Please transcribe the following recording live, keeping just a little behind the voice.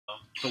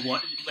But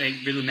what, like,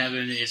 Rhythm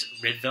Heaven is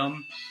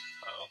rhythm?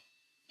 Oh.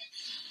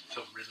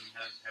 So Rhythm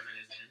Heaven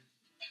is in?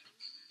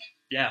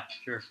 Yeah,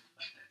 sure. Okay.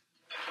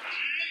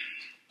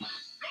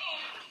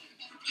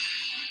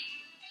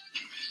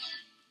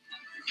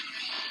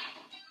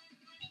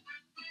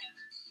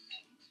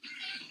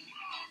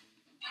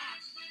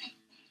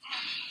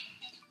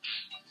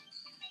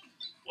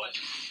 What?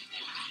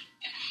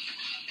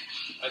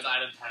 As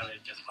item title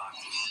in just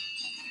boxes.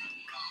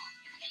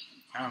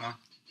 I don't know.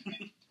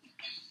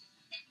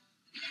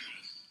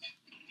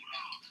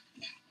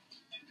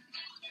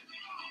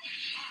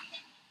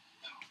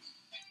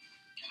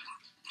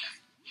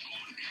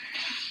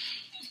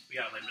 We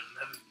got like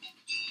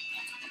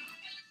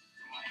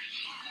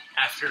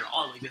after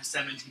all like the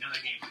 17 other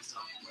games we still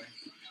have to play.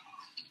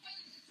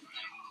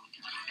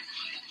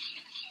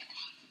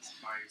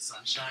 Mario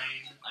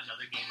Sunshine,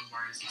 another game of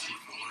Mario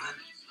 64.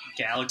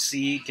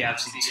 Galaxy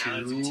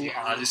 2,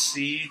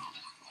 Odyssey.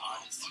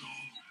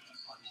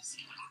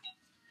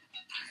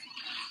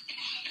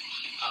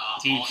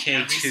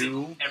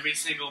 DK2. Every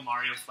single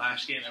Mario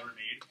Flash game ever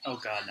made. Oh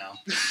god, no.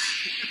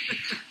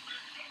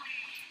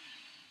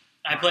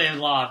 I play a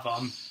lot of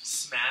them.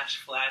 Smash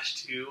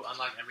Flash 2,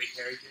 unlock every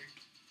character.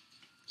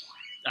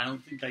 I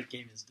don't think that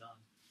game is done.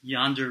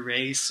 Yonder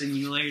Ray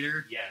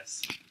Simulator.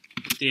 Yes.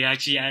 They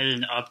actually added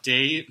an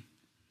update.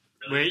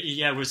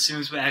 Really? Where as soon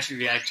as we actually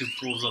react to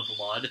pools of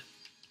blood.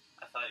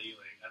 I thought they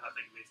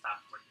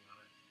stopped working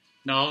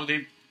on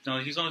it. No,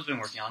 he's always been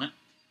working on it.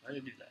 Why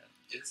did they do that?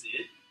 Is this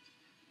it?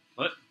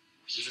 What?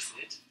 Is this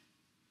it?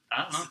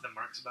 I don't know. This is the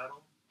Marks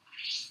battle?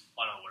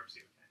 Oh no, Warp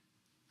Zoo,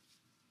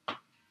 okay.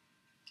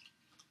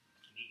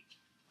 Neat.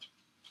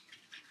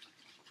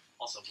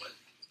 Also, what?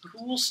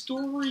 Cool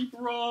story,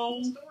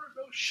 bro. Story,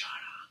 bro, shut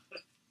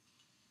up.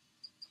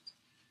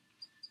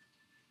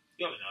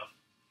 You have enough.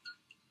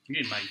 You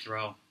need my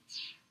throw.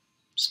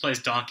 Just play as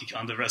Donkey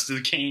Kong the rest of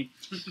the game.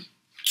 Right?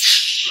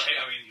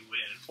 I mean, you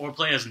win. Or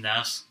play as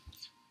Ness.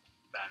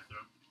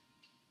 Bathroom.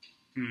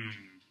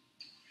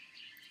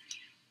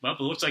 Well,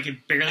 it looks like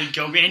it barely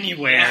go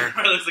anywhere.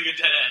 Yeah, it looks like a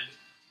dead end.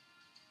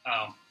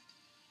 Oh.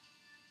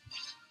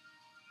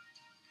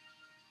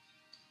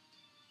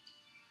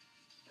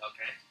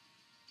 Okay.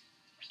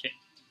 Okay.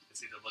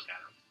 Let's either look at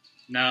him.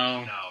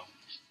 No.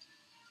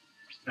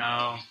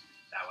 That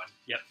one.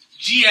 Yep.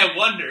 Gee, I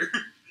wonder.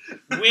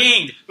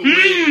 Winged.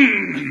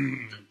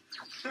 Winged.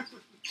 What?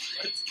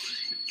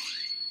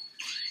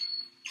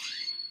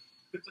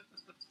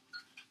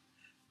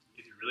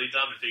 Is it really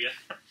dumb if you get...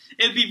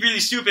 It'd be really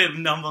stupid if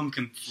none of them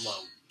can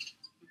float.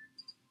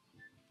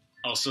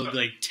 Also, the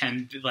 3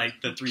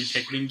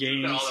 Pikmin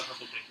games. All the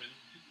purple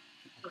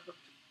Pikmin.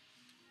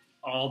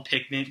 All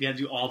Pikmin. We have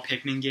to do all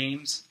Pikmin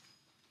games.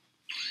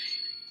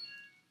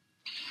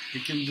 We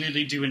can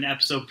literally do an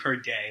episode per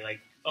day.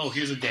 Like, oh,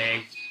 here's a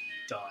day.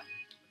 Done.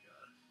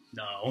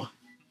 No.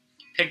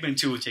 Pikmin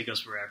 2 would take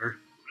us forever.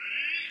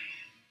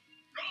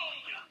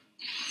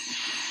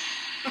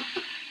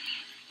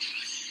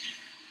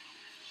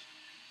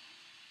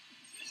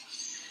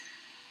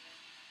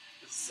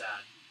 This is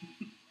sad.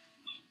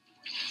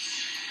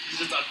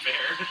 This is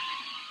unfair.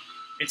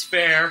 It's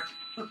fair.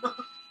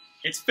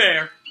 It's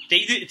fair.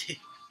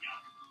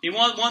 They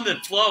want one to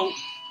float.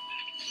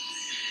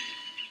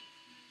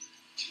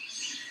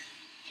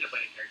 Should have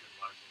played a character in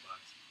Water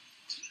Box.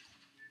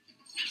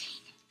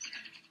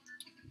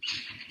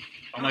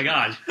 Oh my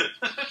god.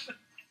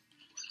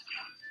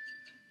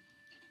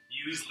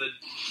 Use the...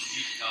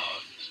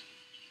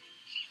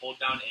 hold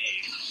down A.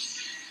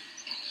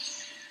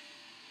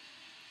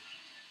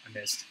 I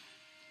missed.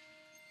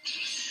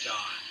 John.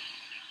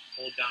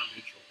 Hold down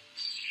neutral.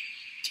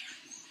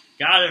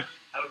 Got it.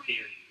 How dare you?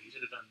 You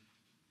should have done...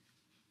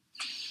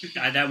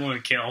 That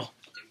won't kill.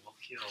 It will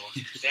kill.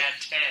 They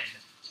had 10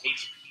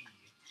 HP.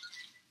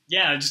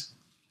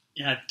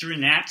 Yeah, threw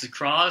an axe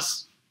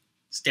across,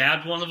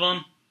 stabbed one of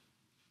them.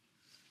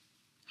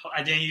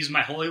 I didn't use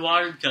my holy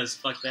water because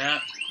fuck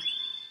that.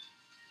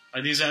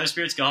 Are these other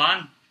spirits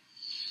gone?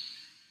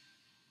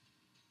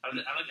 I don't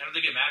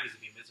think it matters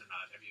if you miss or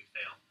not, if you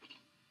fail.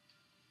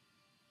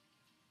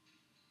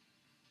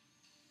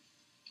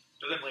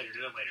 Do them later.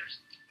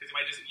 Because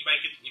you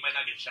might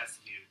not get chests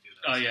if you do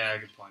those. Oh yeah,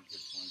 good point.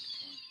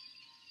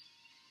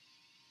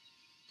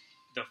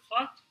 The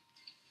fuck?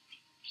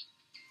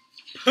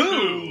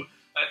 Pooh!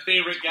 My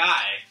favorite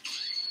guy.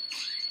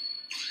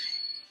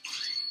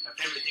 My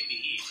favorite thing to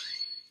eat.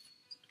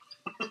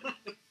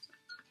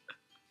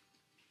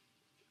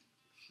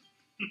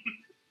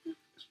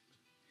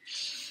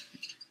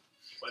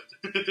 What?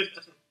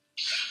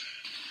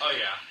 Oh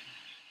yeah.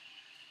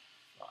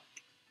 Fuck.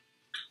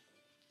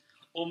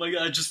 Oh my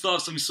god, I just thought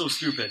of something so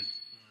stupid.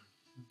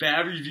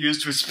 Bad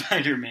reviews for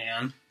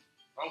Spider-Man.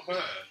 Okay.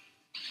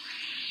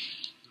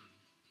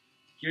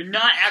 You're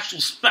not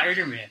actual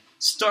Spider-Man.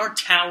 Star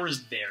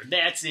Tower's there.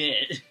 That's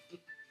it.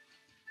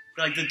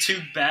 Like the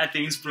two bad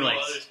things for like.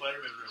 Other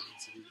Spider-Man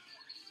references.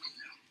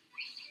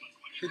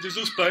 There's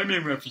no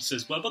Spider-Man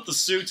references. What about the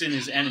suits and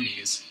his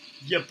enemies?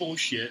 Yeah,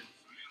 bullshit.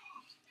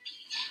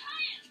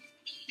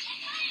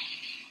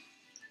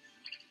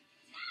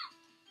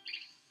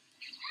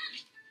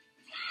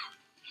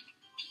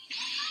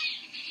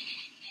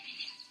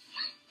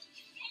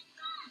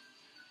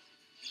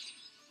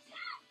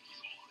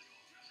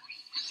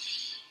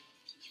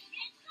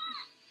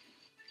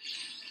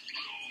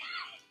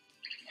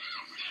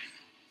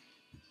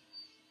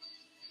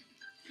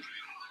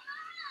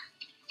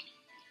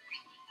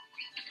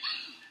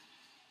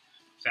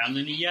 found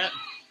any yet?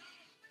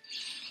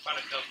 Found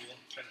a couple.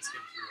 Trying to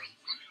skim through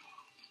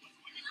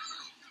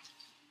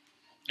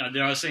them.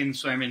 They're all saying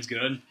Spider-Man's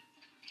good.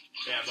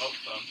 Yeah, both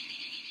of them.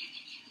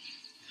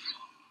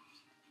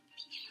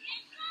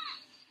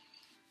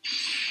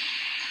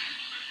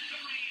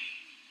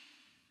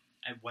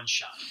 I have one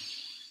shot.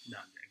 No,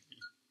 I'm great.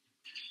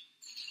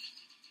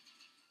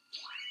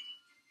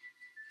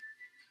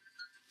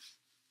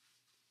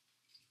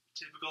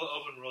 Typical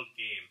open world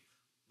game.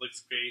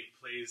 Looks great,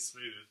 plays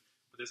smooth,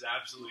 but there's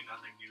absolutely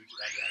nothing new to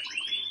that graphic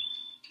game.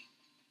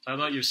 How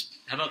about your?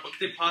 How about? What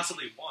could they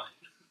possibly want?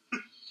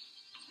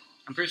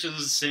 I'm pretty sure this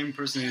is the same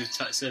person who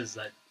says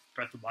that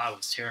Breath of the Wild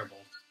was terrible.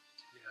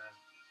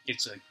 Yeah.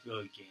 It's a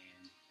good game.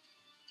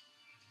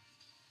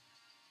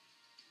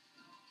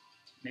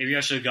 Maybe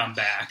I should have gone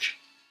back.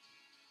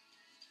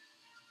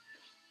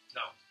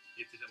 No.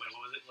 You have to, wait,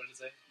 what was it? What did it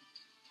say?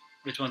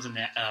 Which one's in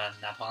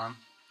Napalm?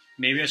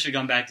 Maybe I should have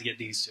gone back to get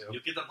these two.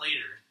 You'll get them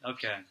later.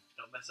 Okay.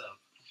 Don't mess up.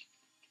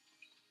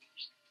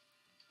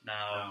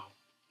 No.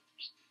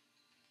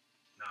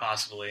 No.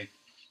 Possibly. Wait.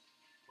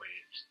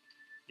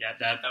 Yeah,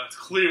 that. That was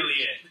clearly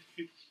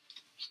it.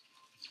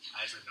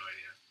 I just have no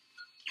idea.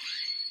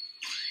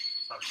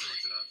 Probably should have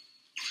looked it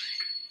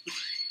up.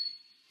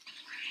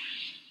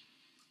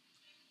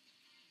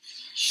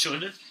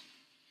 Should have?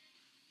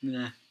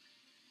 Nah.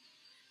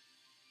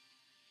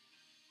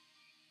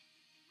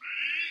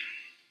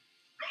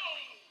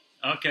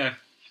 Okay.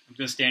 I'm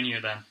gonna stand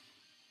here then.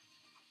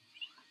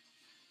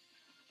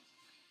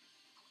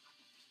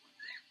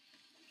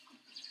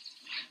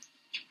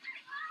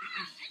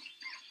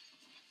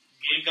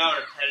 Game got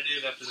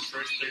repetitive after the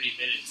first 30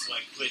 minutes, so I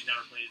quit and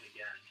never played it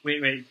again.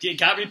 Wait. It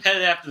got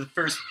repetitive after the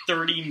first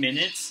 30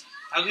 minutes?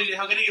 How can it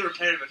get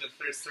repetitive after the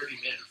first 30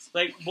 minutes?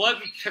 Like,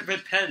 what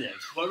repetitive?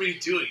 What were you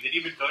doing? Did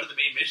you even go to the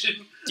main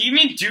mission? Do you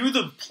mean do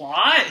the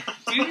plot?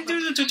 Do you mean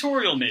do the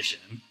tutorial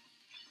mission?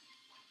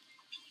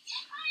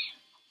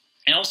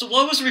 And also,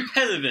 what was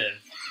repetitive?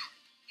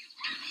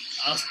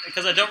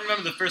 Because I don't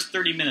remember the first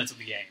 30 minutes of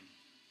the game.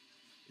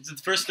 Is it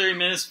the first 30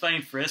 minutes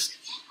fighting Frisk?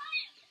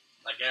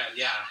 Like,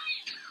 yeah.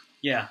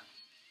 Yeah.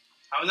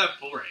 How is that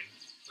boring?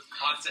 With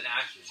constant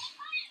action.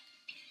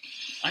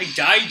 I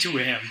died to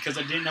him because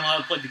I didn't know how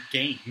to play the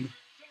game.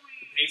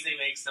 The pacing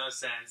makes no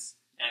sense,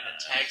 and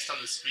the text on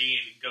the screen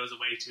goes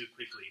away too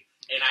quickly.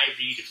 And I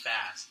read it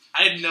fast.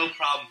 I had no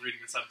problem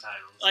reading the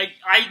subtitles. Like,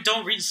 I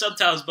don't read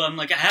subtitles, but I'm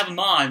like, I have them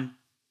on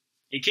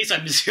in case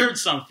I misheard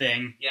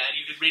something. Yeah, and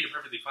you could read it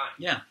perfectly fine.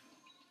 Yeah.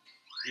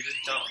 You're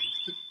just dumb.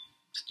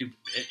 Stupid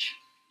bitch.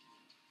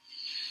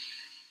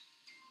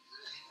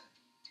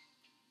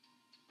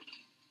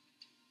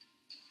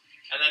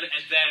 And then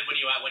when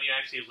you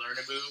actually learn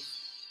a move,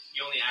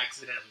 you only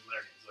accidentally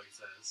learn it, is what he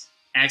says.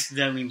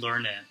 Accidentally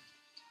learn it.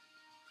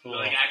 Cool.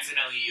 Like,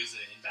 accidentally use it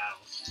in battle.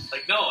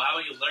 Like, no, how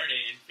about you learn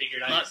it and figure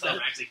it out yourself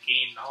and actually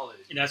gain knowledge?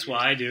 That's what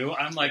I do.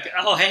 I'm like,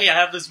 Yeah. oh, hey, I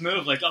have this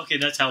move. Like, okay,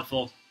 that's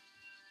helpful.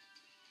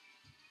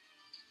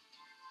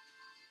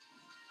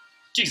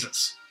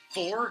 Jesus.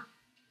 4?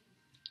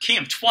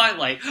 Camp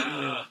Twilight.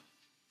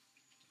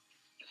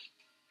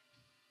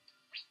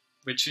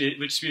 Which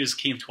speed is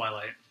Camp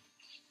Twilight?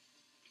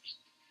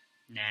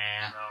 Nah.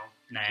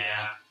 No. Nah.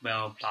 Yeah.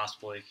 Well,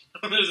 possibly.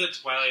 There's a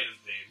Twilight in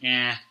his name.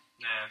 Yeah.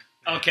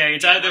 Nah. Okay,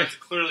 it's Yeah, either... it's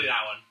clearly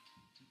that one.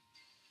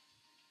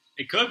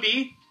 It could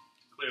be.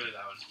 Clearly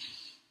that one.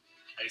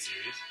 Are you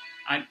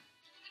serious?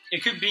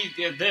 It could be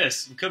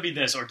this. It could be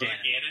this or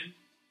Ganon.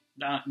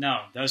 Ganon?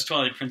 No, that was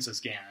Twilight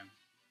Princess Ganon.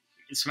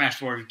 It's Smash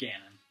 4 with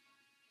Ganon.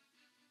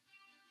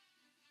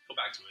 Go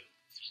back to it.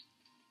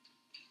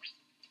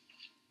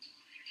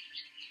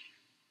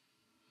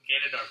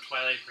 Ganondorf,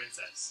 Twilight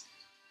Princess.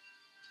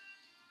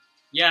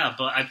 Yeah,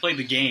 but I played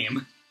the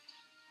game.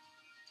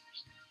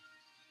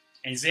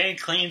 And Zan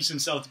claims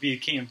himself to be a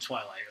king of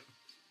Twilight.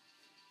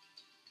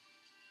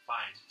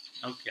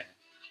 Fine. Okay.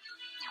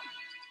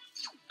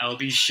 I'll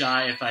be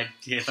shy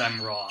if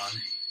I'm wrong.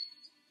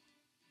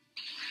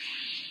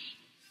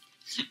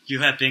 You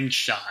have been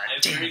shy.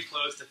 I'm very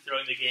close to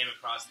throwing the game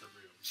across the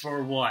room.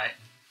 For what?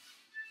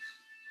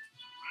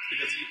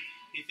 Because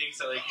he thinks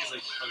that, like, he's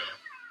like, okay.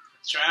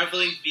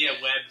 Traveling via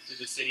web through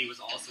the city was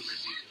also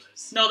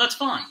ridiculous. No, that's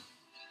fine.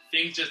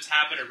 Things just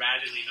happen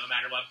erratically no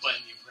matter what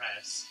button you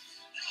press.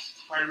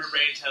 Part of your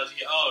brain tells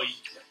you, oh,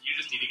 you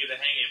just need to get the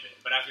hang of it.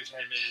 But after 10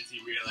 minutes,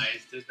 you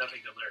realize there's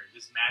nothing to learn.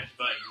 Just mash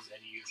buttons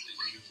and you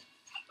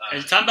Are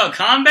you talking about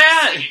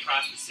combat? swing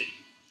across the city.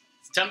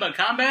 Is it talking about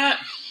combat?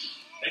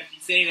 Like,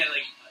 he's saying that,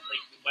 like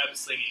web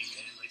slinging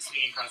and, like,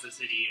 swinging across the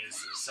city is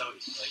so,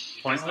 like,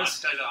 it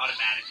Pointless? does it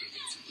automatically,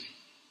 basically.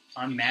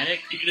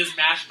 Automatic? You can just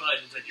mash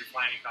buttons and you're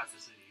flying across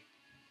the city.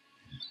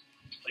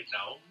 Like,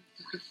 no.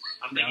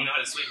 I'm thinking you know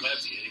how to swing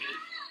webs, you idiot.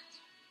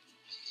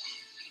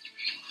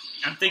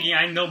 I'm thinking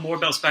I know more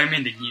about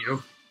Spider-Man than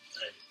you.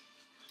 Right.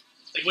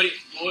 Like,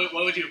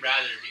 what would you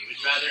rather be? Would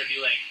you rather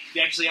be, like,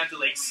 you actually have to,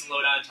 like,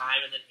 slow down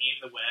time and then aim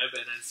the web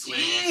and then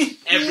swing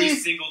every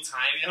single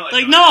time? You know,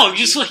 Like, no,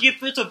 just like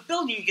if it's a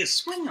building, you can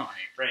swing on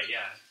it. Right, yeah.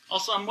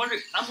 Also, I'm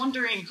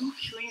wondering who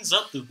cleans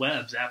up the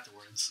webs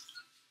afterwards.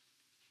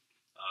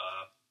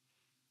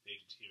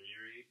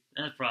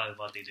 That's probably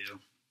what they do.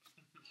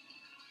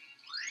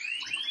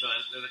 So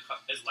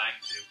it's lag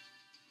 2.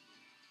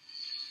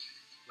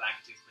 Lag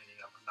 2 is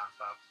cleaning up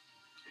nonstop.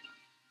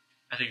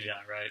 I think you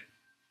got it right.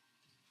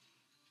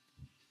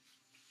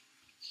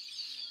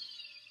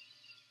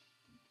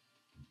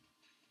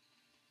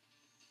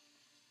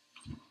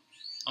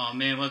 Oh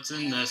man, what's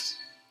in this?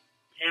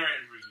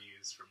 Parent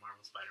reviews for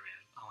Marvel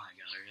Spider-Man. Oh my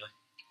god, really?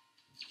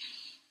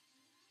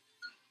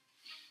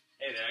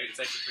 Hey, it's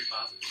actually pretty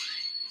positive.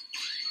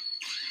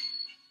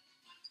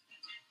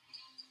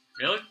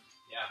 Really?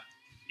 Yeah.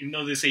 Even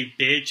though they say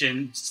bitch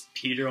and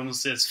Peter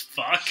almost says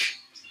fuck?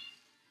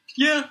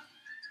 Yeah.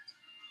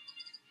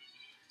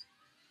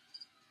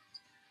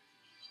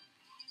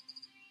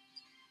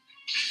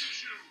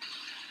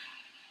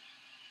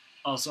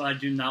 Also, I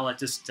do not like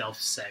the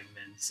stealth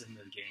segments in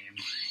the game.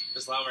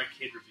 There's a lot more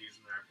kid reviews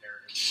than there are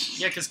parent reviews.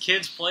 Yeah, because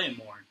kids play it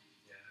more.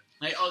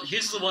 Yeah. Like,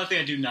 here's the one thing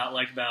I do not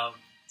like about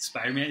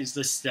Spider-Man is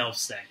the stealth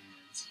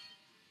segments.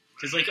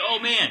 Because, like, oh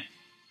man,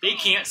 they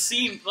can't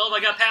see me. Well, I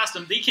got past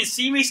them. They can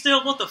see me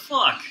still? What the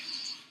fuck?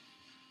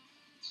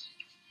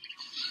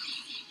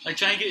 Like,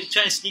 trying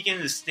to sneak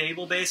into the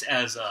stable base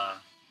as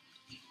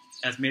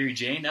Mary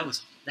Jane, that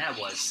was...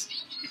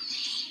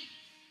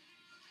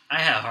 I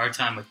had a hard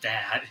time with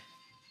that.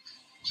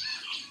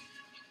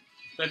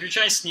 But if you're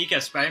trying to sneak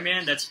as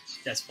Spider-Man, that's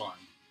fun.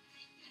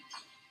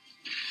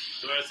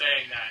 So I was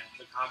saying that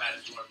the combat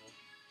is horrible.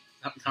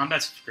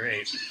 Combat's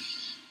great.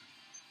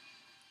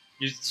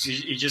 You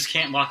just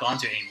can't lock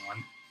onto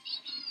anyone.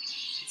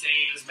 He's saying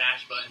you just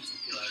mash buttons and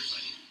kill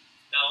everybody.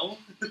 No.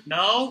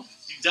 No?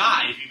 You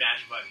die if you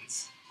mash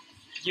buttons.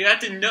 You have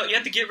to know. You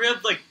have to get rid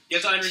of like. You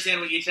have to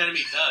understand what each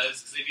enemy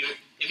does. Because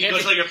if you go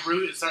to like a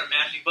brute and start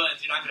mashing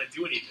buttons, you're not going to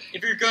do anything.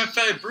 If you're going to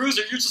fight a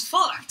bruiser, you're just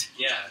fucked.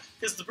 Yeah.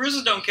 Because the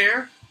bruisers don't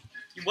care.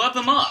 You web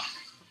them up.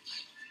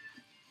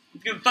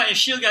 If you're fighting a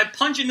shield guy,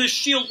 punching the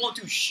shield won't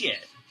do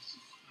shit.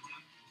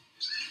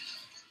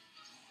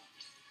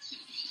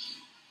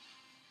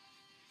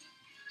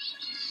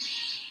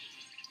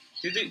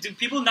 Do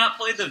people not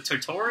play the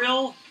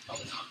tutorial?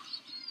 Probably not.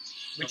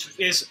 Which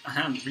is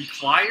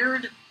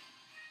required?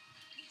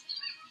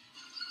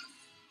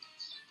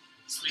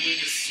 Swinging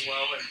is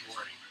slow and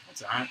boring.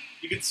 That's not.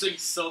 You can swing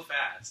so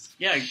fast.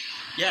 Yeah.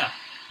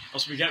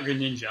 Also, we got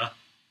Greninja.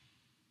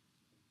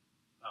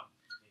 Oh,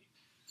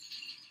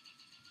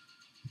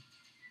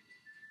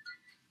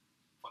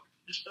 fuck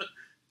Greninja.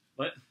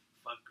 What?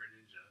 Fuck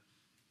Greninja.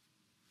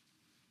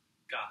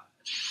 God.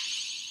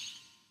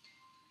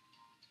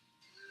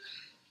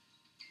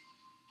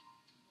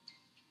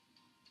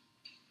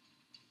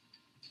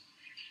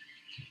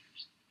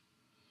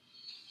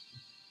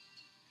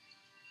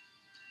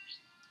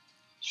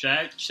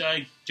 Should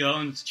I go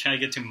and try to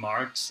get to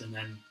Marks and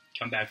then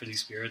come back for these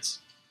spirits?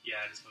 Yeah,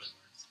 just go to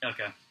Marks.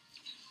 Okay.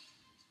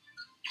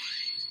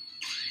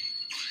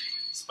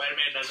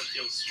 Spider-Man doesn't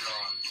feel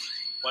strong.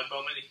 One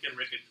moment he can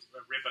rip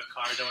a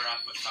car door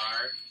off of a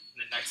car,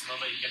 and the next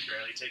moment he can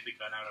barely take the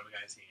gun out of a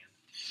guy's hand.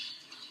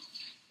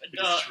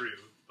 Which is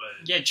true,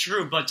 but... Yeah,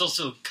 true, but it's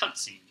also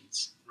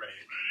cutscenes. Right.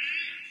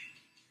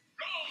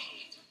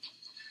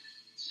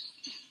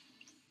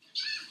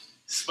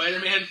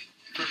 Spider-Man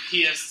for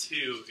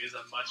PS2 is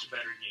a much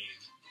better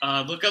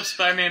game. Look up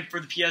Spider-Man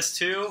for the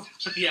PS2.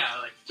 Yeah,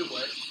 like,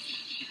 what?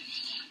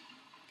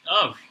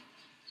 Oh.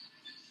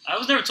 I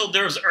was never told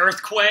there was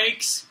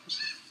earthquakes.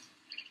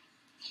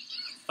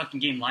 Fucking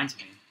game lied to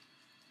me.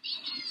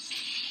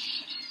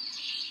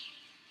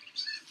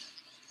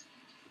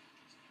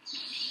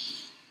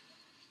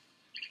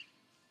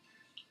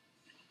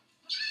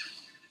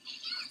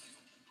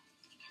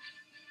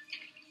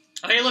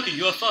 Oh, hey, look, a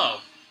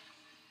UFO.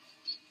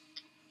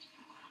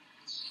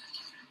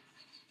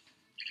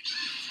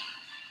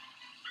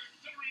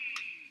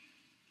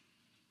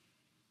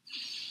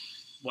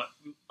 What?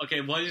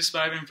 Okay, what does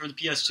Spider-Man for the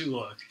PS2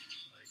 look like?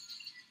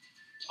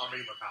 I'll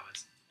read more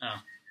comments.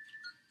 Oh.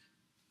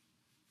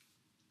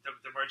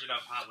 They're merging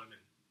up hot women.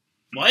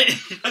 What?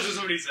 That's what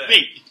somebody said.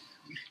 Wait.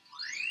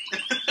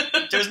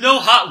 There's no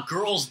hot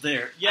girls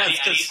there. Yes,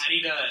 I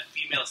need a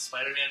female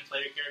Spider-Man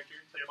player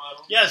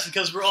model. Yes,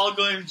 because we're all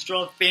going to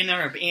draw a fan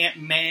art of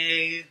Aunt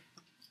May.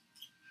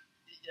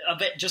 I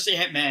bet just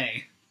Aunt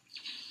May.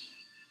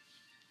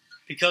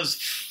 Because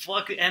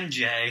fuck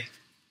MJ.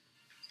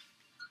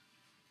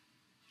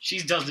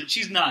 She's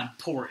not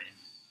important.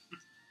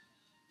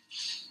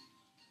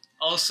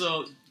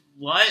 Also,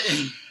 what?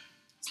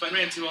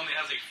 Spider-Man 2 only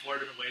has like 4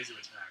 different ways to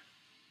attack.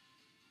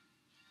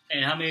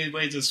 And how many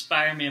ways does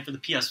Spider-Man for the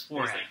PS4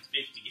 There's have? like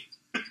 50.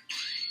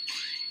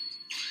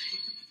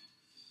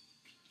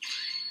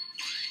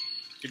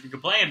 If you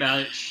complain about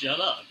it, shut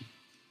up.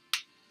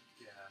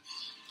 Yeah.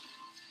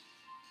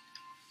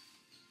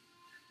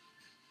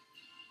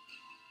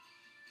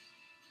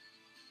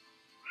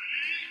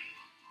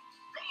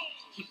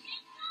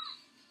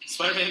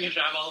 Spider-Man can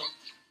travel.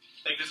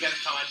 Like, this guy's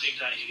commenting to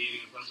that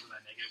idiot who posted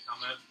that negative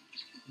comment.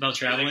 About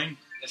traveling?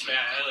 It's right,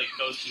 how it like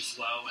goes too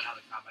slow and how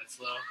the combat's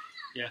slow.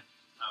 Yeah.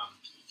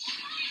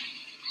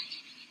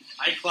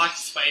 I clocked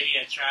Spidey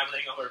at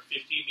traveling over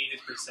 15 meters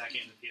per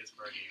second in the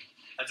PS4 game.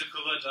 That's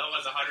equivalent to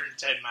almost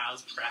 110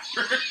 miles per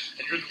hour,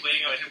 and you're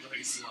complaining about him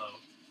going slow.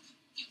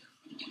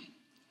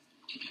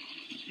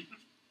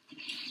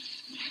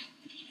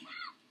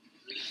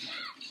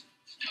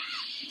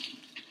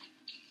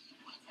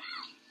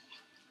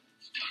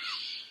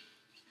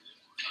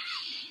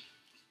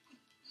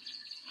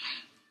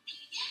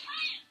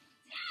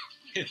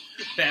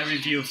 Bad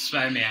review of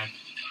Spider-Man.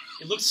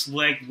 It looks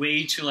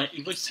way too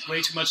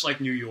much like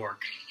New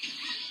York.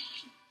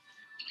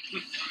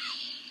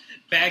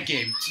 Bad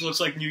game. It looks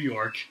like New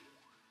York.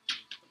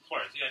 Of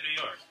course, yeah, New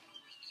York.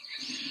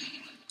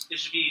 It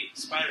should be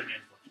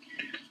Spider-Man.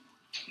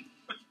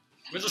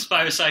 Where's the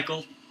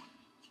Spider-Cycle?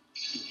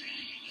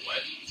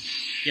 What?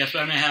 Yeah,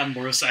 Spider-Man had a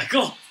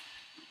motorcycle.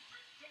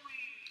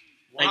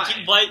 Why?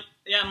 Like, what?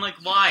 Yeah, I'm like,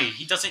 why?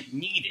 He doesn't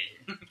need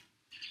it.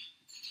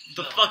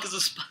 The fuck is a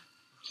Spider?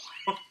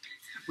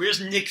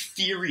 Where's Nick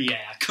Fury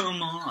at?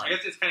 Come on. I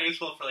guess it's kind of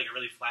useful for like a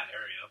really flat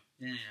area.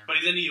 Yeah. But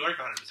he's in New York 100%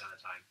 of the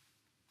time.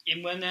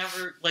 And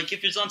whenever, like,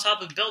 if it's on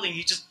top of a building,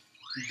 he just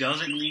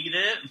doesn't need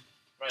it.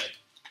 Right.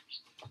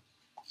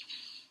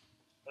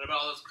 What about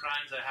all those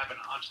crimes that happen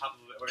on top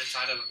of it or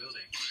inside of a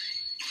building?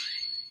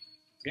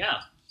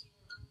 Yeah.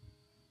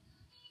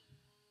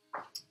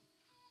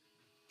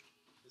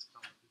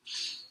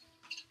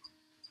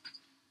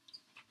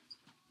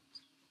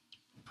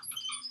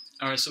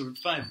 Alright, so we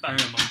find a Fire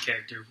Emblem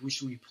character. Who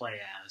should we play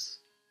as?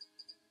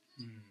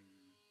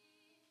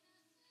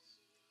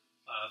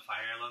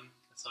 Fire Emblem.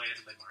 That's all you have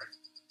to play Marth.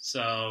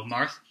 So,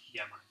 Marth?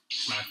 Yeah, Marth.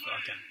 Marth,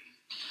 okay.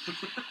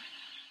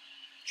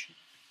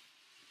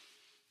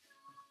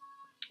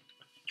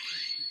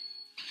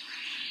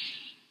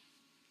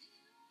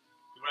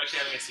 We're actually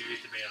having a serious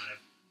debate on it.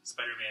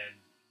 Spider-Man,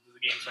 the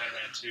game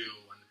Spider-Man 2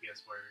 on the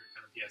PS4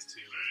 and the PS2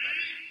 is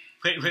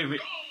better. Wait.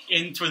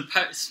 And for the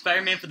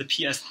Spider-Man for the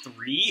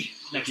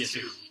PS3? Not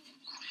PS2.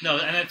 No,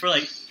 I meant for,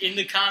 like, in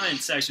the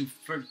comments section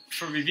for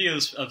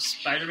reviews of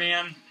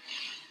Spider-Man.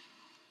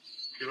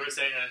 People are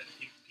saying that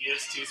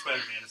PS2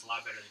 Spider-Man is a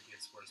lot better than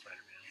PS4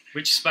 Spider-Man.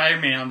 Which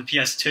Spider-Man on the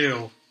PS2? I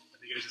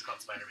think it was just called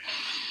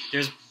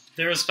Spider-Man.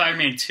 There was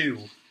Spider-Man 2. It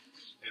was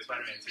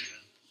Spider-Man 2 then.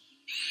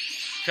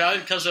 Probably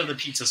because of the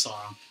pizza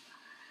song.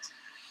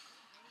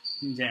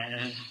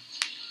 Yeah.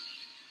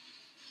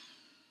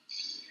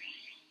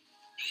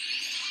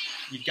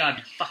 You gotta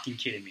be fucking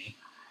kidding me.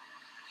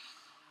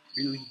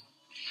 Really?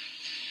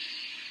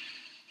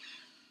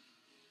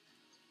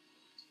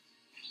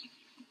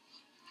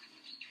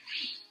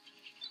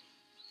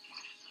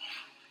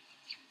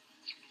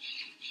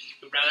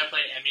 Would rather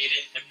play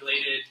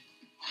emulated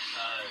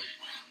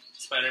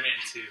Spider-Man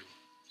 2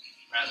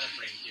 rather than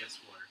playing PS4.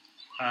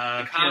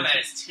 The combat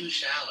is too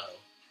shallow.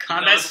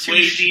 Combat's too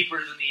way deeper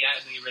than the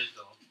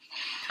original.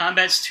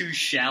 Combat's too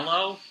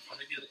shallow? I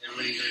think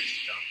everybody here is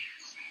dumb.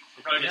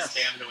 They probably just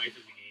spammed away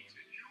through the game.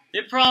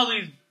 They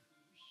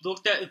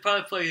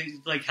probably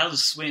played like how to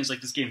swing is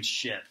like this game's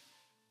shit.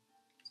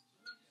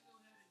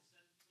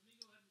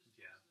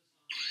 Yeah.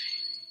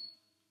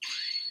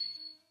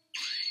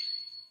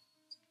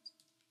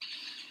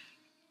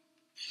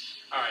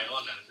 Alright, well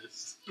I'm done with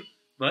this.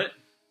 What? I'm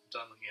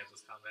done looking at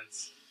those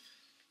comments.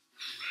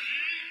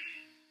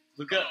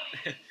 Look up.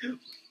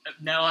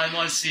 Now I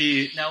want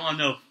to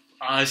know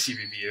Odyssey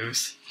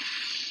reviews.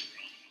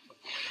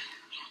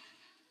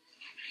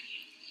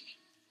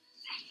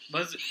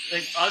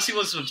 Odyssey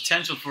was the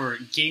potential for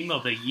Game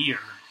of the Year,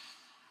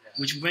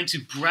 which went to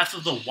Breath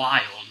of the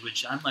Wild,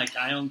 which I'm like,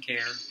 I don't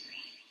care.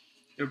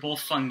 They're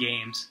both fun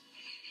games.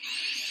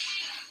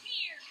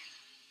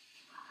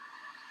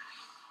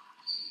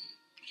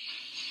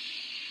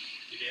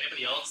 Did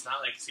anybody else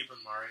not like Super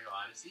Mario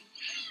Odyssey?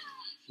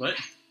 What?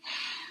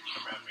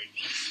 I'm reading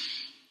this.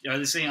 Are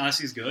they saying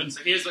Odyssey's good?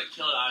 So here's what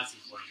killed Odyssey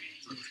for me.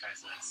 That's what this guy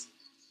says.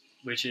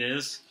 Which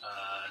is?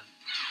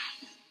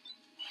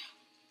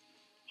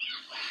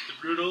 The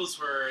Brutals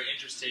were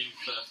interesting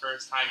for the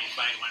first time you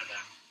fight one of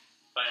them,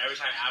 but every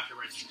time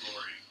afterwards it's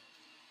boring.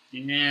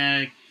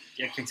 Yeah,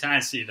 I can kind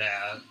of see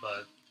that,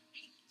 but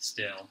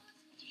still.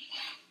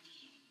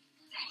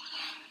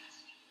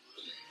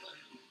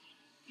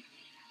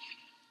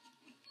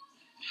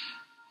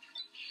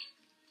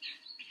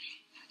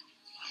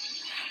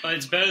 But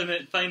it's better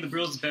than fighting the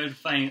Brutals. It's better than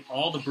fighting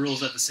all the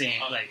Brutals at the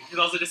same. He's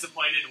also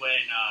disappointed when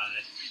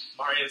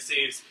Mario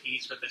saves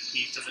Peach, but then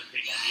Peach doesn't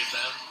pick any of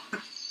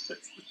them.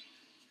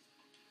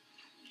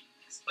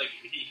 It's like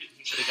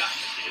he should have gotten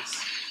the kiss.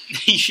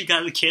 He should have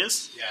gotten the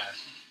kiss. Yeah.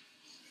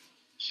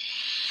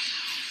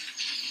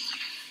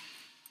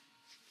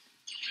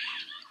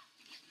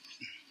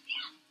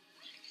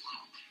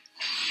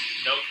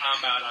 No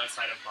combat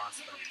outside of boss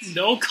fights.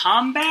 No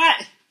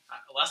combat?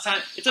 Last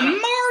time... It's a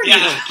Mario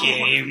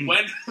game!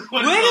 When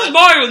does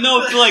Mario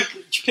know for, like,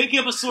 picking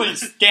up a sword and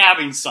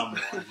stabbing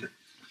someone?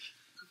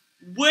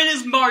 When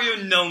is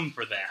Mario known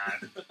for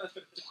that?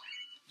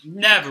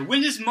 Never.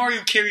 When does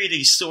Mario carry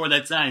a sword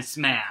that's not in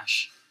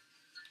Smash?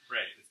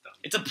 Right, it's dumb.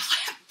 It's a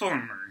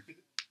platformer.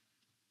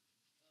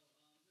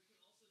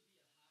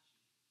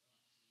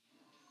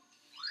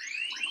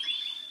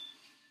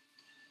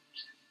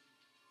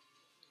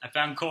 I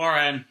found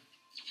Corin.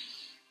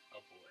 Oh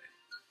boy.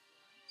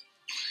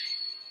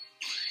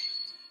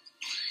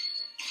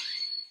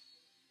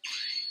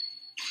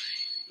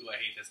 Ooh, I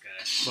hate this guy.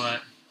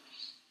 But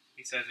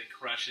He says it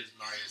crushes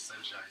Mario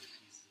Sunshine to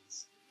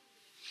pieces.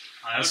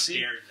 honestly,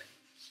 How dare they?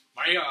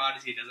 Mario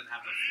Odyssey doesn't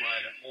have the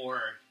FLUDD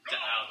or the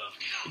Isle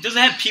it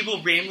doesn't have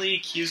people randomly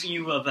accusing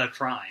you of a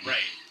crime. Right.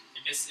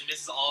 It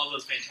misses all of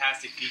those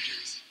fantastic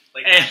features.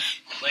 Like,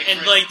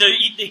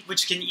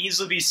 which can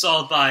easily be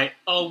solved by,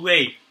 oh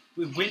wait,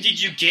 when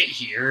did you get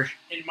here?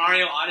 in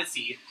Mario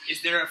Odyssey,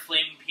 is there a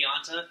flaming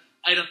pianta?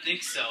 I don't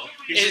think so.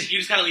 You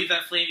just gotta leave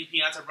that flaming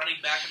pianta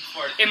running back and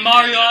forth. In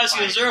Mario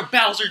Odyssey, is there a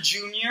Bowser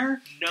Jr.?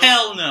 No.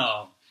 Hell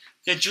no.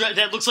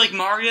 That looks like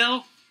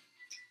Mario?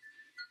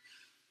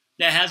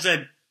 That has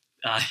a...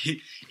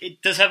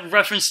 it does have a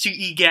reference to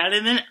Egadin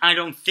in it? I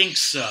don't think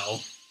so.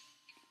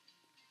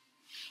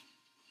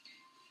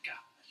 God.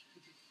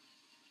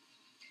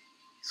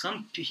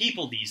 Some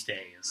people these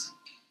days.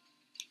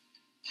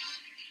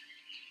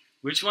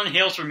 Which one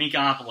hails from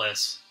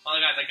Megapolis? Oh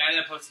my god, the guy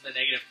that posted the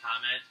negative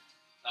comment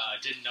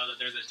didn't know that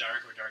there's a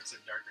darker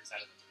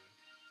side of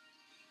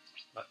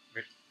the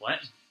moon. What?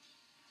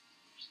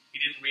 He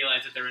didn't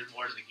realize that there was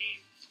more to the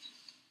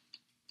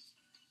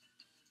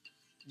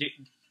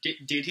game.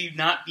 Did he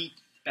not beat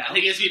Bowser? I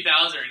think he has to beat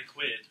Bowser and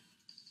quit.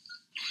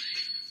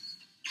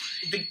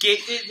 The game,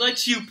 it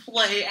lets you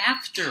play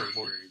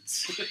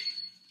afterwards.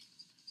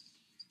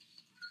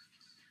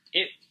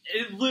 it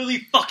literally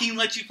fucking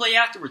lets you play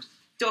afterwards.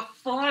 The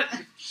fuck?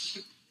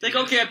 Like,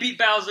 okay, I beat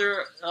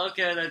Bowser.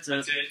 Okay, that's it.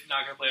 That's it.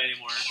 Not gonna play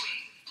anymore.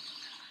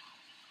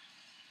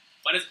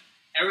 But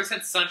ever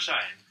since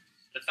Sunshine,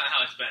 that's not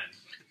how it's been.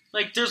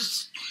 Like,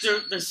 there's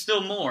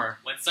still more.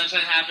 When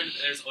Sunshine happened,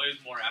 there's always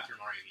more after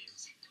Mario games.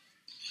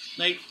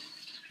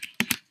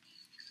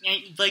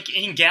 Like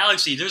in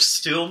Galaxy, there's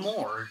still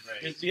more.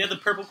 Right. You have the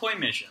purple coin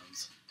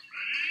missions.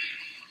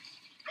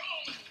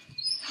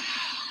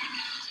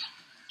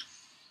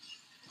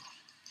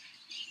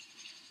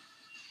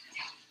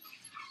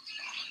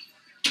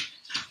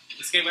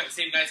 The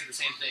same guy said the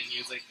same thing. He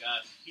was like,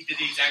 he did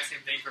the exact same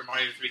thing for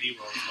Mario 3D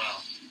World as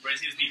well. Whereas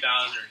he just beat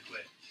Bowser and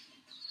quit.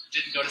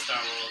 Didn't go to Star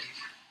World.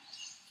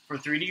 For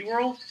 3D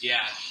World?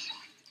 Yeah.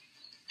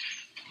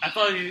 I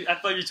thought you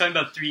were talking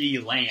about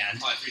 3D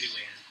Land. Oh, 3D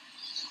Land.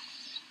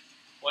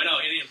 Well, no,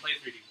 he didn't even play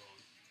 3D World.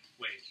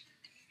 Wait.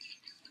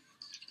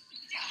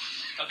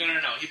 Okay,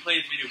 no. He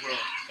played 3D World.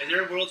 Is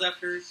there Worlds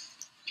after?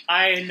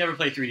 I never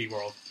played 3D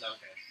World.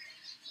 Okay.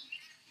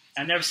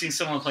 I've never seen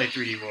someone play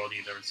 3D World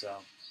either, so.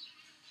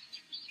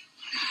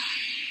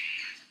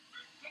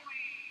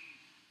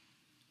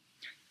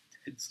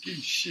 It's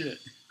good shit.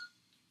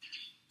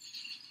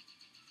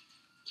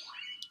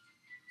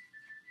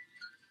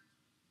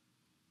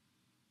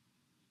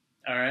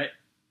 Alright.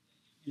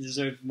 You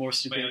deserve more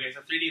stupid. Wait, okay, so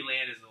 3D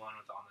Land is the one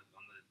with on the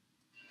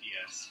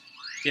DS.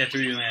 Yeah,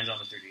 3D Land's on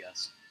the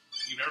 3DS.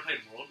 You've never played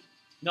World?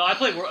 No, I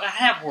played World. I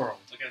have World.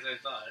 Okay, so I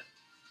thought.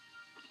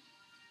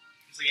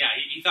 So yeah,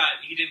 he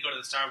thought he didn't go to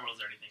the Star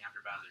Worlds or anything after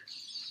Bowser.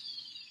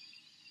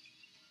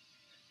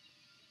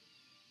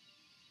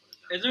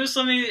 Is there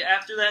something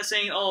after that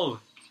saying,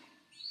 oh,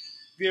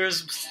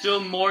 there's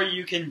still more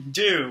you can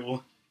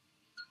do?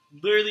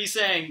 Literally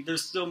saying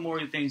there's still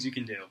more things you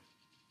can do.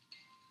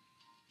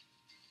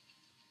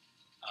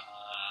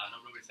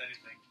 Nobody said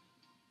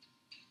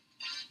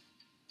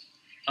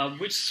anything.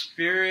 Which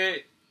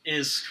spirit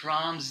is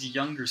Chrom's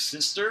younger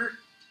sister?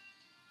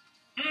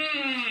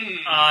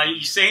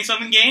 You saying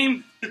something,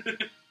 game?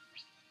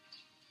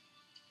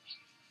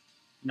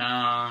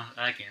 Nah,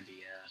 that can't be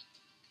it.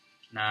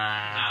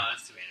 Nah. No,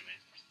 that's too anime.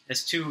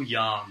 It's too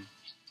young.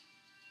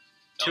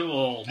 Oh, Too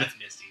old. That's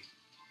Misty.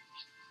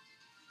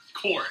 Of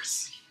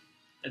course.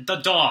 The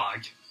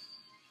dog.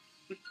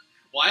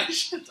 Why is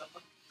she a dog?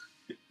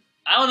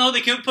 I don't know,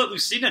 they could put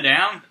Lucina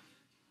down.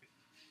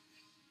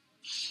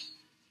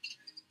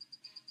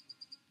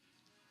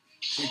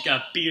 We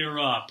gotta beat her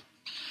up.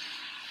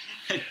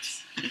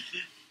 Yes.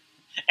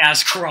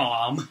 As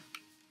Chrom.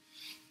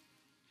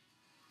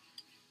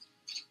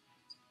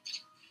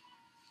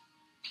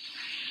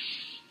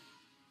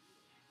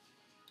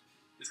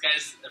 This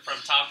guy's from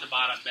top to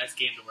bottom, best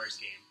game to worst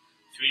game.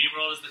 3D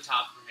World is the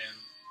top for him.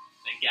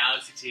 Then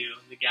Galaxy 2,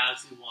 the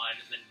Galaxy 1,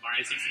 then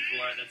Mario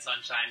 64, then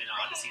Sunshine, and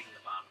Odyssey's at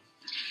the bottom.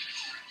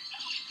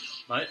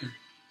 What?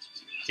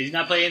 Did he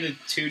not play in the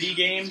 2D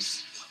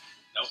games?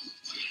 Nope.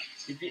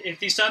 If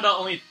he's talking about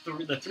only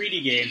the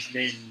 3D games,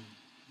 then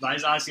why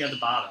is Odyssey at the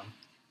bottom?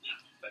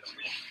 I don't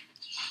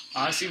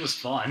know. Odyssey was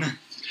fun.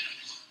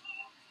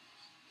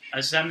 I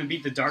just haven't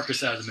beat the darker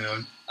side of the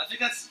moon. I think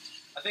that's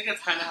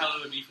kind of how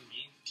it would be for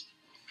me.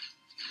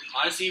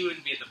 Odyssey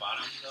wouldn't be at the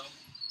bottom though.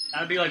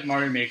 That'd be like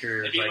Mario Maker.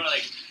 It'd be more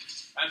like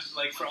I'm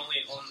like for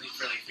only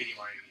for like 3D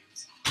Mario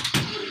games.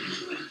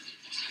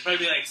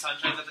 Probably be like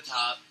Sunshine's at the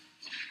top.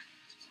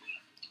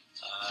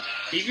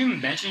 Did you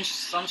even mention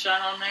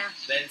Sunshine on there?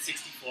 Then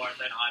 64,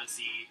 then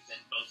Odyssey, then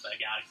both the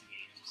Galaxy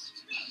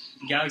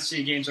games.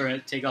 Galaxy games are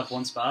at take off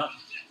one spot.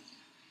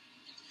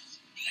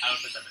 I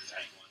would put them as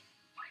one.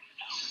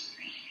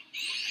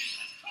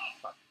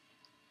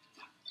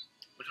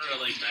 I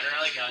like better.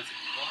 I like Galaxy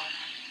 1.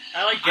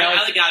 I like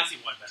I like Galaxy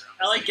 1 better,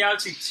 honestly. I like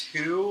Galaxy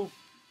 2.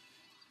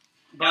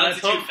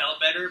 Galaxy 2 felt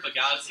better, but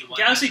Galaxy 1...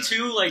 Galaxy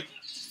 2, like,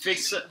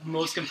 fixed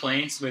most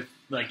complaints with,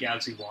 like,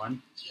 Galaxy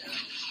 1. Yeah.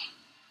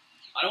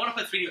 I don't want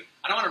to put 3D...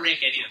 I don't want to rank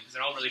any of them, because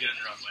they're all really good in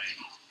their own way.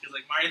 Because,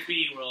 like, Mario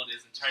 3D World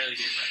is entirely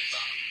different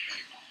from,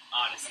 like,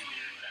 Odyssey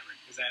or whatever.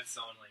 Because that's its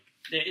own, like...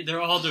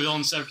 They're all their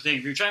own separate thing.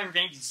 If you're trying to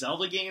rank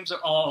Zelda games, they're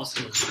all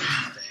still the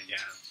same thing.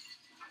 Yeah.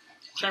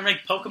 Trying to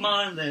rank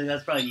Pokemon, then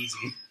that's probably easy.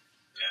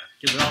 Yeah.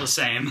 Because they're all the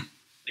same.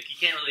 Like, you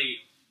can't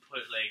really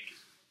put, like,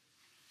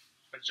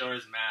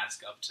 Majora's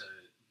Mask up to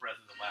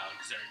Breath of the Wild,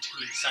 because they're two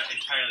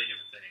entirely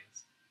different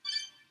things.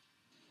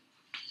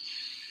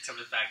 Except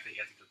for the fact that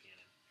you have to kill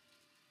Ganon.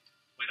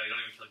 Wait, no, you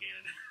don't even kill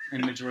Ganon.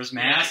 In Majora's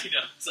Mask? Yeah, you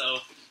don't,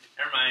 so,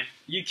 never mind.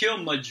 You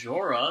kill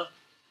Majora,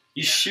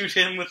 you shoot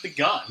him with the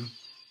gun.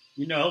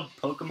 You know,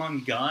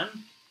 Pokemon gun?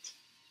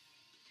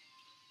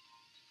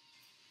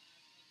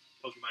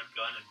 Pokemon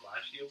gun and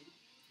blast shield?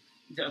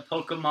 The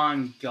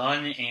Pokemon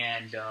gun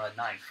and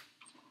knife.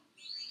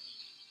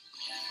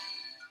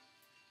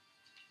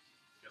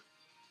 Yep.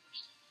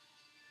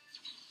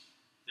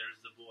 There's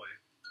the boy.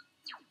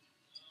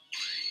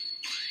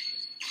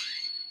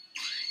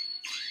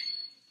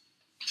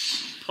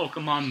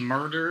 Pokemon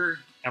murder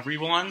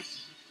everyone.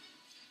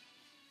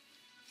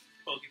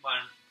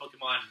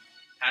 Pokemon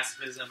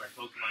pacifism or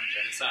Pokemon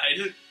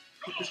genocide.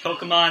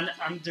 Pokemon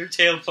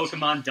Undertale,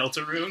 Pokemon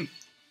Deltarune.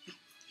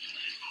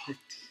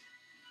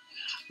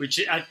 Which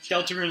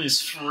Deltarune is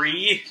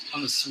free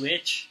on the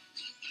Switch.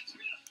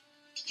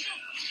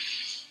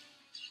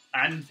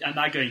 I'm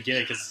not going to get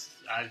it because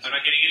I'm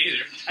not getting it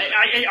either.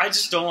 I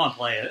just don't want to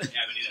play it.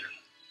 Yeah, me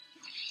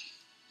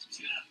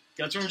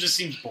neither. Deltarune just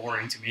seems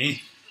boring to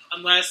me.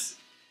 Unless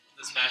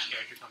the Smash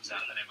character comes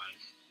out, then I might.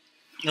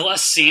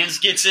 Unless Sans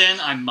gets in,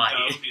 I might.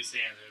 No, it would be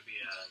Sans. It would be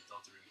a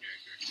Deltarune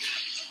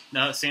character.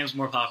 No, Sam's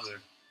more popular.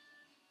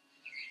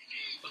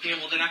 Okay,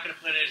 well they're not going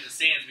to put it in the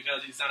Sans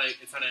because it's not a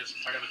part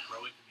of a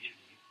growing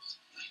community.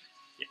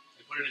 Yeah.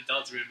 They put it in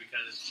Deltarune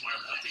because it's more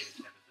of an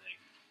updated type of thing.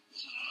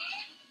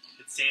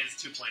 It's Sans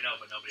 2.0,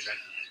 but nobody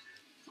recognizes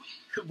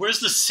it. Where's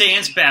the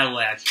Sans battle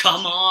at?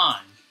 Come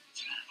on,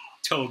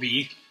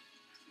 Toby.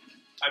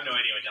 I have no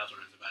idea what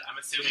Deltarune is about. I'm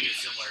assuming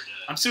it's similar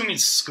to... I'm assuming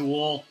it's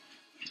school.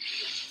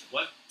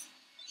 What?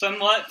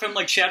 From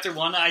like chapter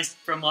 1,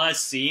 from what I've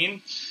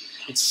seen,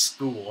 it's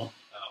school.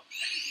 Oh.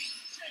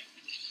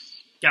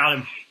 Got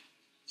him.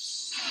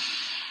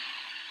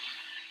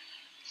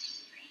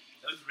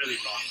 That was really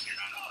wrong when you're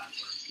not on a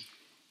platform.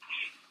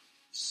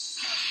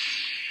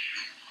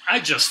 I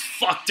just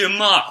fucked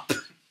him up.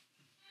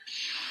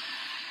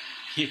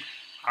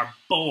 Our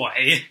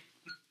boy.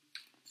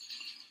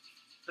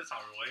 That's not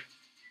Roy.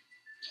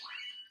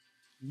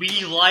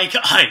 We like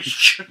Ike.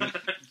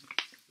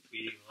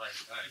 We like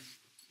Ike.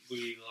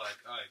 We like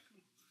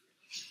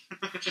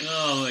Ike.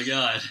 Oh my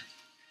god.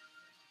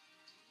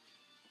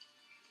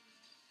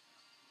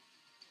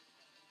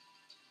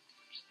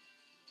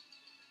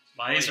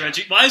 Why is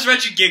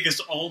Reggie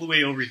Gigas all the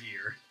way over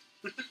here?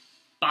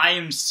 By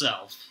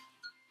himself.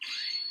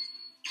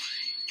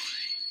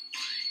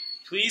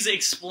 Please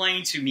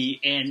explain to me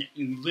in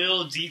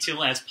little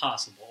detail as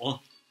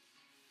possible.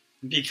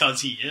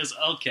 Because he is?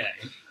 Okay.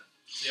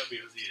 Yep,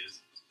 because he is.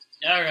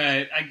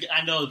 Alright,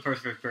 I know the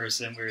perfect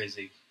person. Where is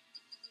he?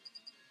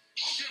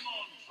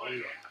 Oh,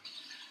 yeah.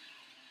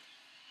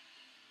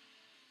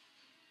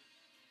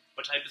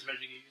 What type is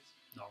Reggie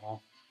Gigas?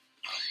 Normal.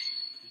 Oh.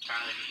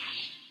 Entirely just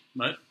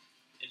normal? What?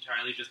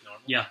 Entirely just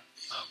normal? Yeah.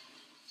 Oh.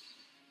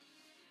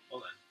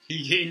 Well then.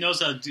 He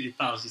knows how to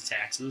file his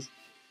taxes.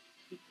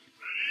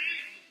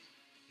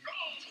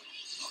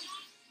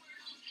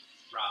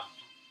 Rob.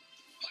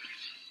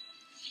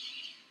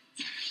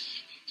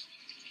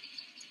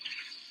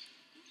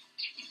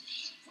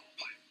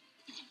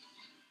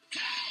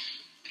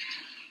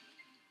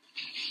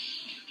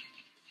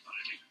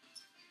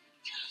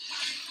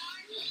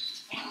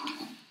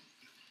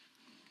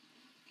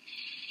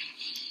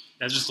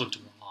 That just looked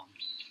wrong.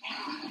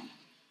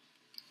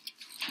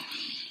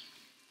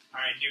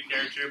 Alright, new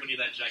character. We need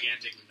that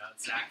gigantic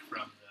nutsack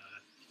from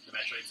the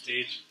Metroid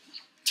stage.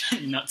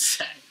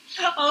 Nutsack.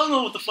 I don't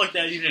know what the fuck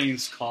that even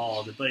is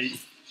called, but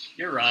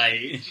you're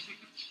right.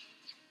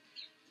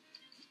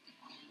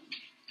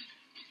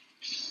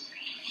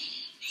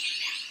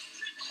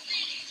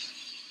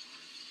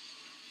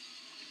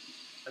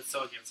 That's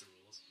so against the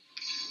rules.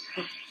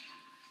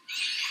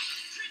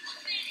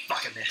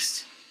 Fuck, I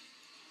missed.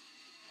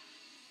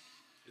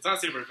 It's not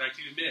super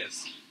effective, you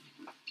miss.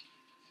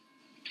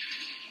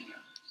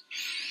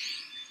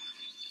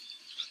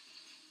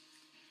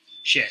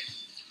 Shit.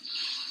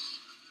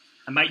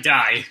 I might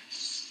die.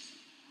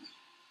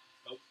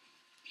 Nope.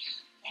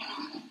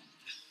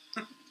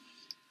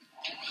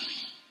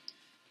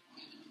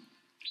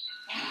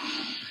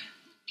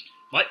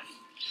 What?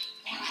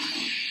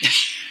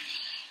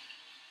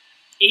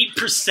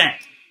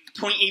 8%.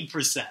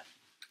 0.8%.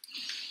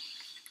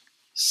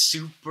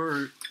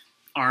 Super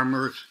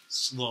armor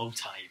slow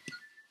type.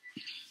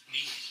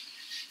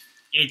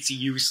 It's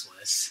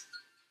useless.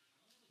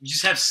 You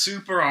just have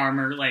super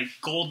armor, like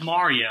Gold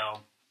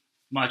Mario.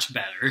 Much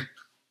better.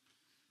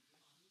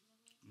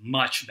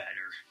 Much better.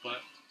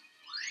 But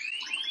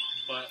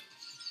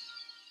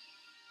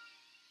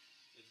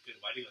it's good.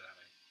 Why do you go that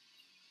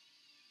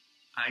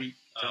way?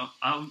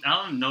 I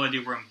have no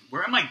idea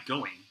where am I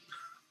going?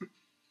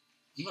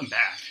 I'm going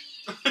back.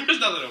 There's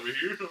nothing over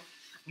here.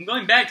 I'm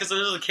going back because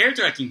there's a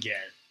character I can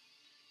get.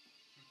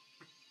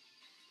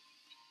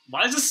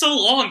 Why is this so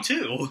long,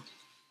 too?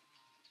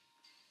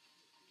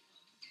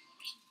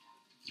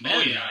 Oh,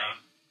 yeah.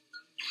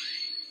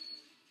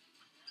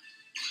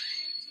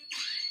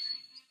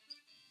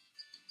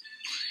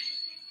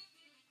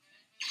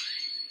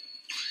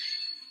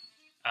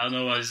 I don't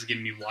know why this is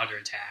giving me water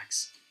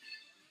attacks.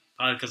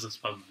 Probably because it's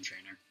Pokemon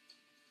Trainer.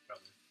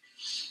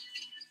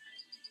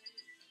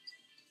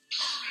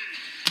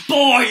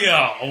 Probably.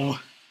 Boyo!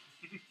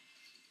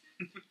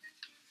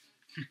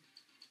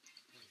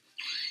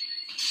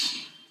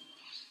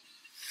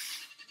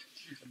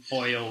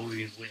 Boyo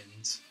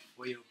wins.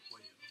 Boyo.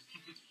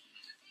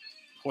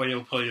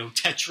 Poyo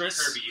Tetris.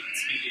 Kirby, you can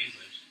speak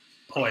English.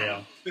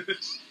 Poyo.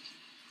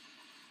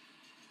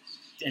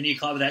 Any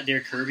club that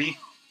dare Kirby?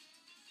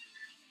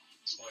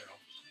 Boyo.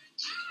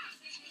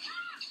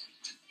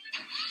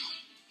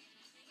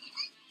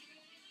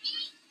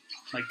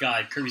 My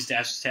god, Kirby's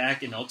dash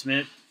attack and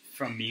ultimate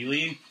from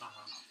melee,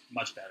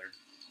 much better.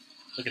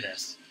 Look at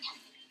this.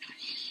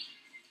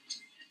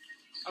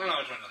 I don't know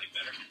which one I like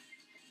better.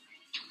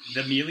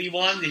 The melee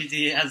one,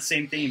 he has the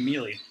same thing in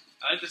melee.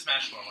 I like the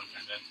Smash 4 one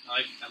kind of.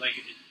 I like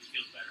it. It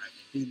feels better, I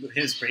think.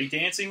 His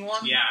breakdancing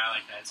one? Yeah, I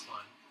like that. It's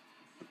fun.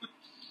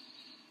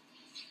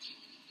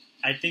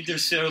 I think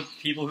there's still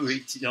people who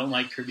don't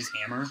like Kirby's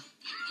hammer.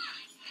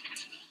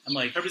 I'm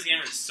like, Kirby's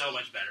Hammer is so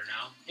much better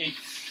now.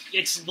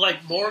 it's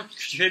like more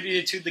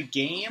contributed to the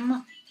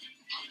game.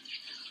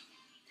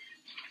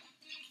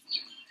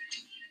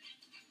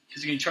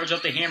 Because you can charge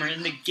up the hammer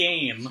in the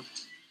game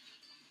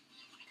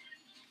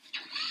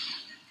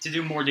to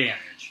do more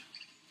damage.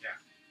 Yeah.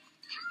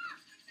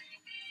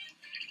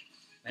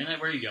 And then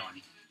where are you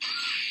going?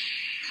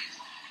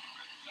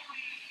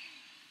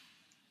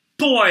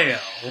 Boyo!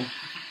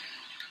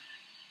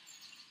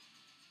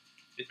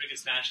 They make a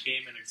Smash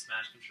game and a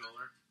Smash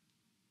controller.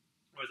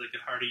 Where it's like the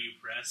harder you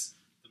press,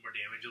 the more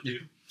damage you'll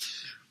do.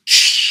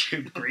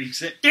 It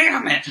breaks it.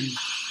 Damn it!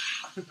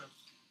 Oh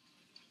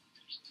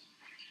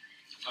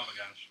my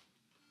gosh.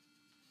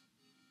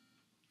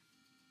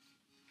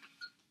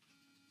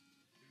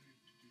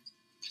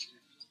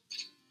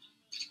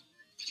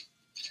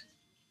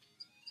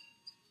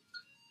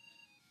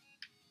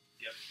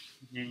 Yep.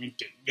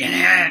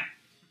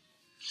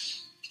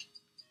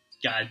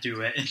 Gotta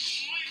do it.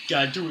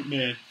 Gotta do it,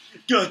 man.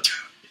 Gotta do it.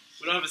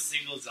 We don't have a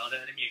single Zelda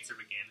enemy except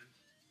for Ganon.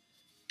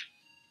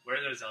 Where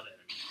are those Zelda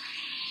enemies?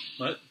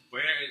 What?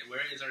 Where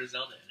is our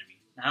Zelda enemy?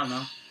 I don't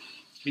know.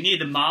 We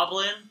need the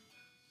Moblin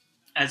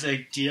as a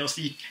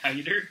DLC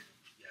fighter.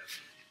 Yes.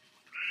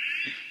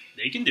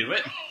 They can do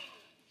it.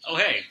 Oh,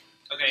 hey.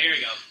 Okay, here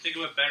we go. Think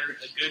of a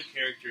good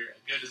character,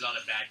 a good Zelda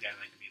bad guy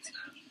that can be in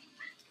Smash.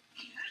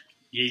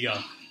 Yiga.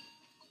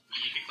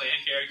 Yiga clan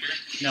character?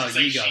 No, It's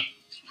like Yiga. sheep.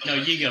 No,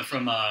 Okay. Yiga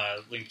from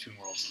Link Between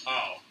Worlds.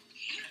 Oh.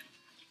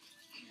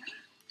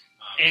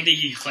 And the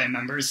Yiga clan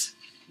members.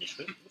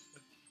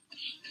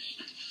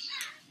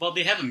 Well,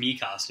 they have a Mii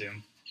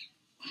costume.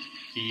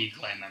 The Yiga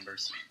clan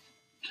members.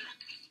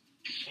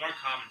 More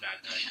common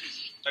bad guy.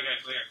 Like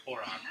a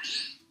Korok.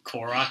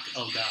 Korok?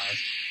 Oh, God.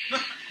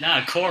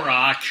 Nah,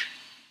 Korok.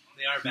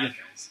 They are bad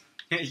guys.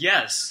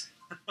 Yes.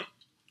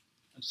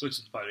 I'm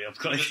switching the party up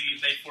quick.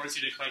 Because they force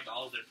you to collect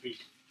all of their poop.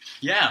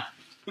 Yeah.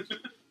 And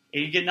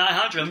you get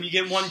 900 of them, you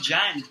get one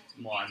giant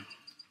one.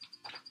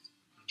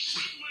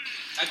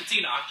 I could see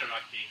an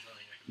Octorok being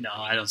something like that. No,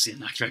 I don't see a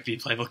Nocturne being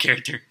a playable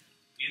character.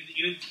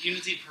 You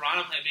didn't see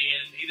Piranha Plant being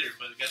in either,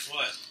 but guess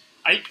what?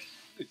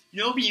 You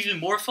know, it'd be even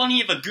more funny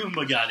if a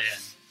Goomba got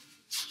in.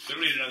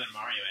 Literally another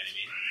Mario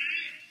enemy.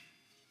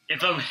 If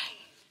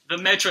the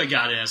Metroid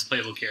got in as a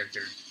playable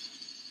character.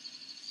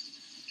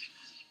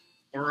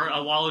 Or a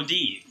Waluigi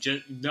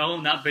D.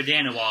 No, not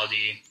Banana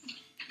Waluigi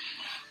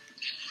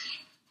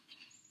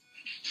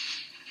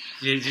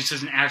D. It's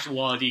just an actual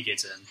Waluigi D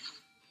gets in.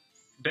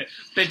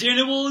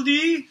 Banana Waluigi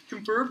D?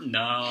 Confirmed?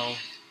 No.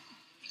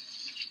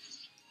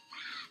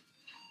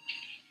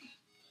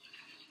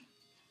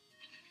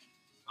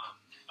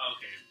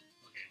 Okay.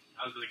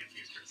 I was really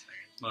confused for a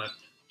second. What?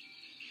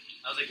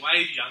 I was like, why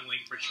is Young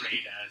Link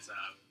portrayed as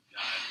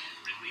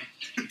Ridley?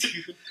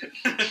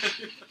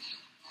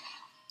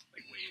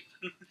 Like,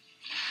 wait.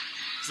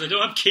 Because I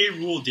don't have K.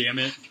 Rool, damn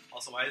it.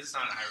 Also, why is this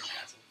not a Hyrule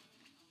Castle?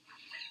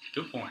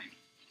 Good point.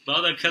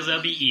 Well, because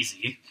that'll be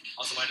easy.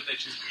 Also, why did they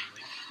choose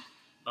Greenlee?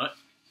 What?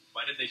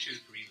 Why did they choose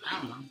Greenlee? I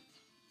don't know. I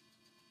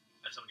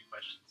have so many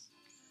questions.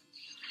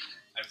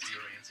 I have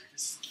 0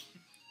 answers.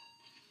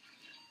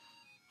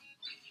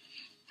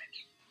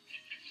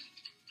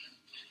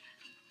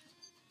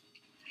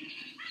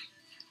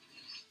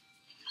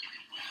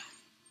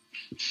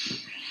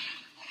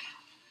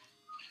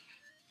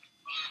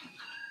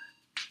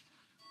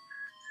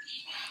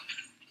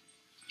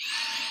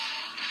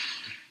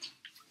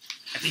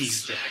 think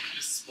he's dead.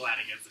 Just splat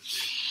against the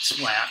tree.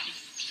 Splat.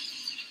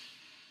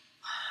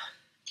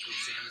 With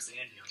Samus and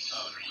Young.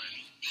 Oh, never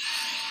mind.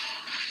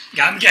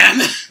 Got him again.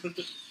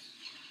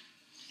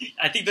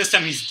 I think this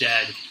time he's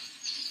dead.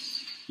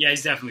 Yeah,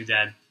 he's definitely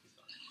dead. I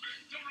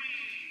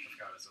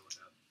forgot what to look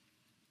up.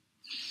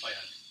 Oh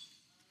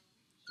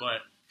yeah.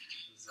 What?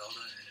 Zelda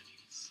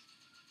enemies.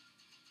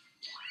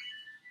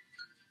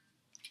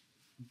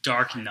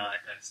 Dark Nut.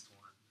 Best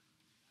one.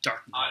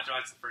 Dark Nut.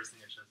 That's the first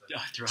thing that shows up.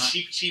 Dark.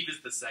 Cheap is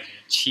the second.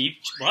 Cheap?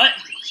 What?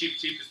 Cheap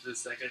is the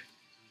second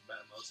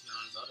most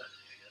known Zelda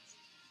enemy, I guess.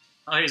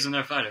 Oh, here's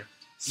another fighter.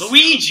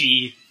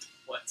 Luigi!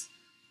 What?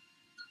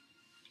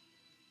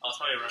 I'll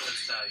tell you a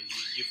reference to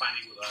you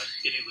finding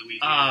getting Luigi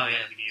Oh, in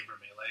yeah. the game for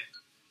Melee.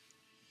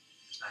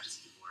 It's not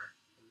just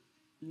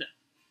before.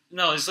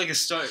 No, it's like a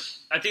start.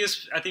 I think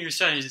you're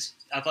saying.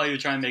 I thought you were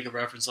trying to make a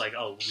reference like,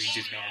 oh,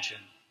 Luigi's Mansion.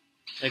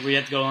 Like we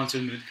have to go onto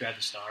the moon to grab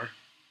the star.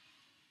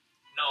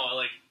 No,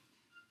 like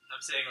I'm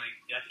saying,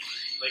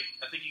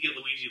 I think you get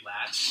Luigi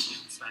last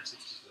in Smash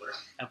 64.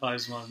 I thought it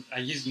was one. I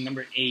used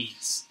number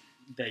 8's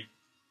the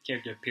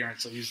character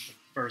appearance, so he was the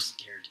first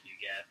character you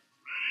get.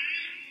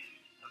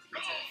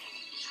 That's it.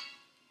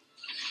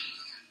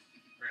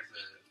 Where's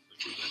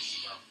the list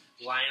as well?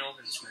 Lionel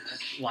and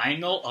Smash.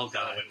 Lionel? Oh That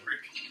god. wouldn't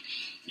work.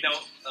 You know,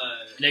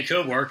 They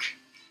could work.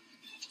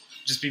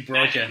 Just be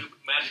broken.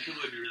 Magic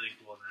Koopa would be really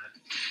cool in that.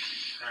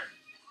 Alright.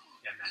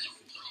 Yeah, Magic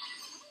Koopa.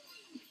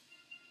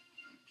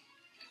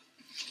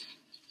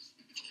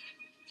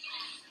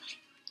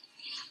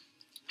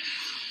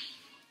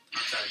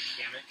 I'm sorry,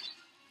 Kamek?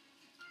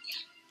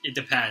 It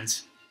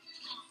depends.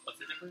 What's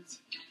the difference?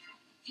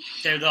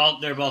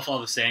 They're both all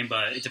the same,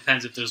 but it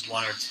depends if there's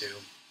one or two.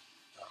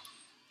 Oh.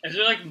 If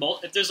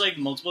there's like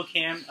multiple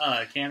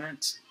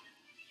Kameks,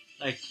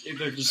 like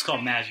they're just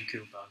called Magic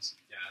Koopas.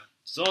 Yeah.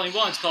 So only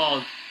one's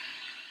called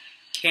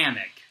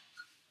Kamek.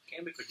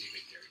 Kamek would be a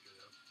good character,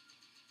 though.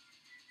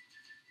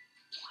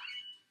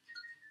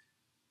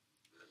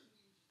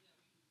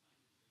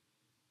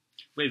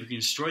 Wait, we can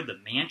destroy the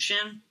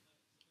mansion?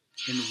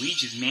 In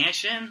Luigi's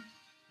mansion?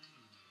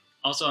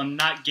 Also, I'm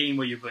not getting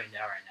what you're putting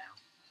down right now.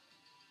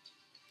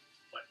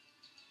 What?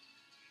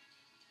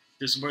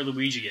 This is where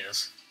Luigi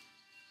is.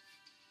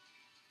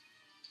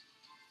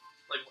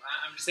 Like,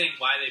 I'm just saying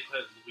why they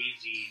put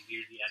Luigi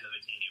near the end of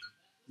the game.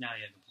 Now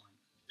you have the point.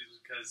 It was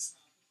because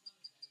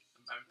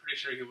I'm pretty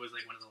sure he was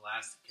like one of the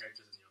last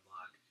characters in the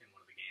unlock in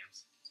one of the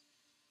games.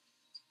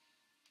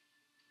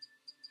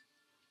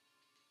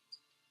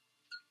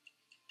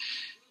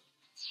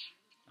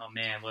 Oh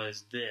man, what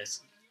is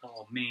this?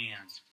 Oh man.